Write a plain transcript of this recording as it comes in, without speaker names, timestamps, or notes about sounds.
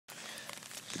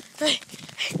Hey,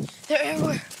 they're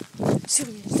everywhere. So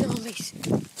many zombies.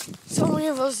 So many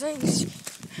of those things.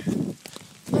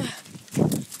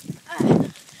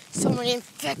 So many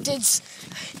infecteds.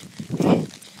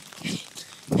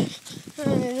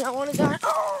 And I want to die.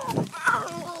 Oh,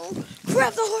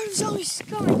 grab the horde of zombies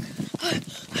coming.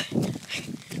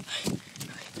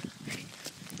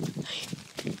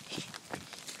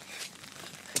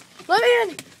 Let me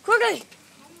in, quickly.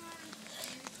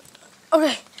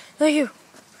 Okay, thank you.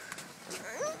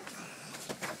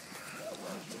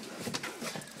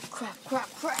 Crap.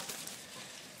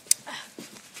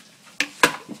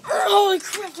 Holy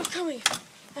crap, they're coming.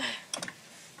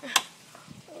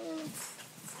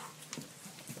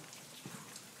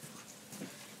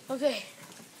 Okay.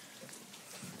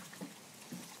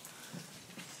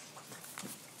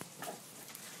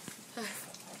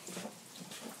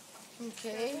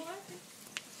 Okay.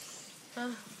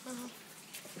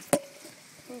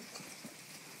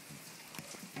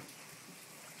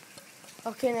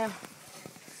 Okay, now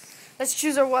let's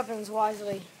choose our weapons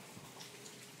wisely.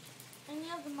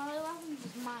 Any of the melee weapons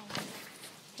is mine.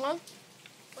 Huh?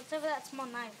 Whatever that small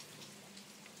knife.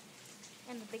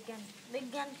 And the big gun.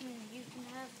 Big gun you can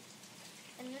have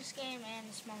in this game, and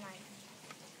the small knife.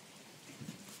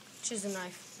 Choose a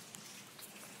knife.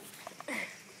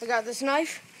 I got this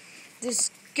knife,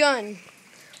 this gun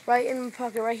right in my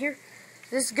pocket right here,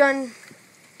 this gun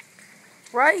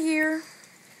right here,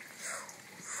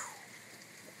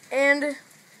 and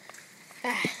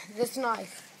this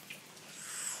knife.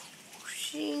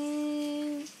 Does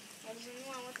anyone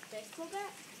want the baseball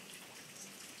bat?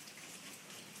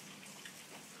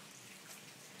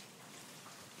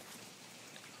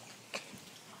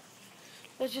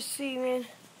 Let's just see, man.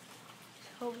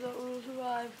 Hope that we will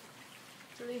survive.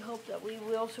 Really hope that we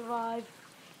will survive.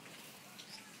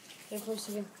 Wait for a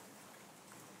second.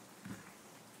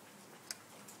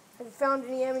 Have you found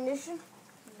any ammunition?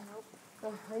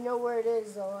 Nope. I know where it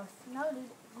is, though. No, dude.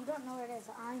 You don't know where it is.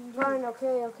 I'm Fine,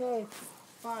 okay.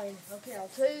 Fine, okay, I'll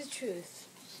tell you the truth.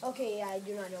 Okay, yeah, I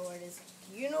do not know where it is.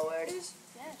 Do you know where it is?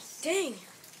 Yes. Dang.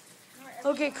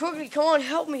 Okay, quickly, come on,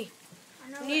 help me.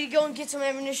 We need to go and get some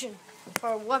ammunition for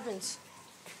our weapons.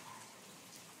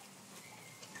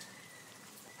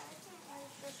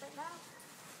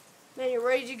 Man, you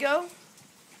ready to go?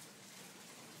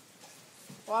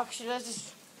 Well, actually, let's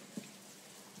just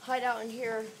hide out in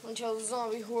here until the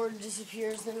zombie horde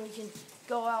disappears. Then we can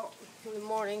go out in the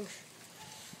morning.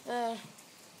 Okay, now.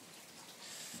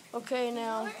 Do you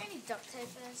know where any duct tape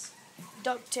is?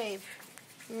 Duct tape.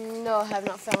 No, I have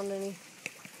not found any.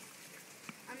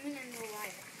 I mean in real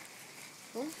life.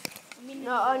 Hmm?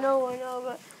 No, I know,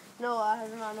 but no, I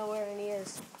do not know where any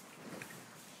is.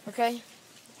 Okay?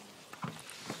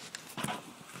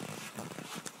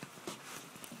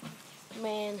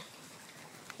 Man,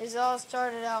 this all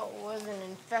started out with an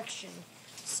infection.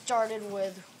 Started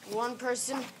with one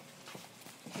person,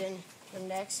 then the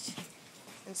next,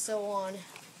 and so on.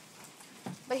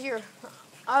 But here,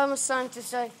 I'm a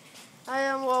scientist. I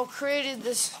created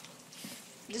this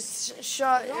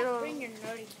shot. Don't bring your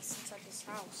nerdiness inside this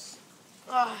house.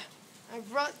 I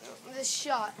brought this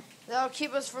shot that'll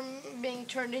keep us from being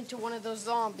turned into one of those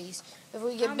zombies. If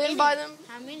we get bitten by them.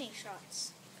 How many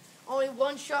shots? Only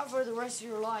one shot for the rest of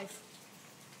your life.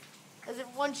 Is it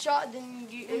one shot, then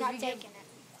you... I'm not taking it.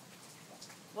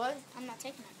 What? I'm not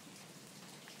taking it.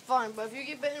 Fine, but if you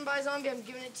get bitten by a zombie, I'm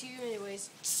giving it to you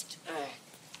anyways.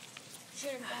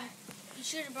 You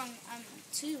should have brought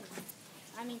 2.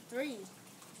 I mean 3.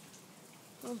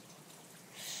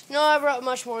 No, I brought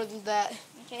much more than that.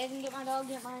 Okay, I can get my dog,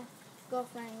 get my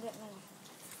girlfriend, and get me.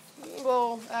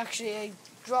 Well, actually, I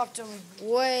dropped them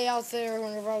way out there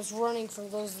whenever I was running from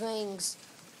those things.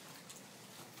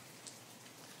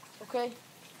 Okay?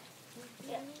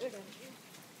 Yeah, you're dead.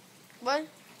 What?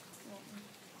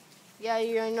 Yeah,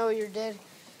 I know you're dead.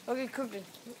 Okay, quickly.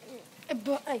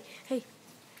 But hey,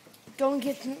 go and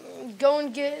get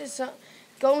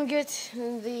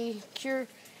the cure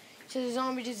to the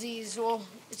zombie disease. Well,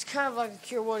 it's kind of like a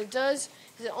cure. What it does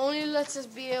is it only lets us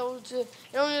be able to.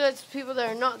 It only lets people that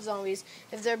are not zombies.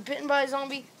 If they're bitten by a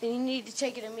zombie, then you need to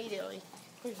take it immediately.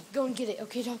 Go and get it.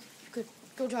 Okay, dog. Good.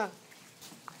 Go, dog.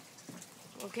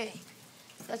 Okay,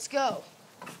 let's go.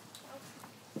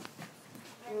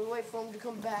 We'll wait for him to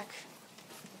come back.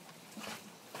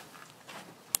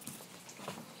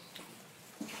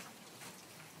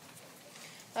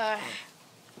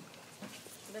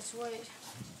 Let's wait.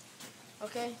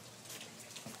 Okay?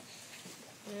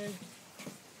 And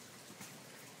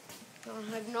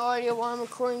I have no idea why I'm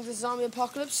recording the zombie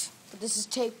apocalypse, but this is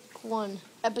tape 1,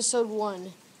 episode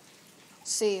 1.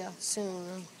 See ya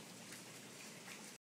soon.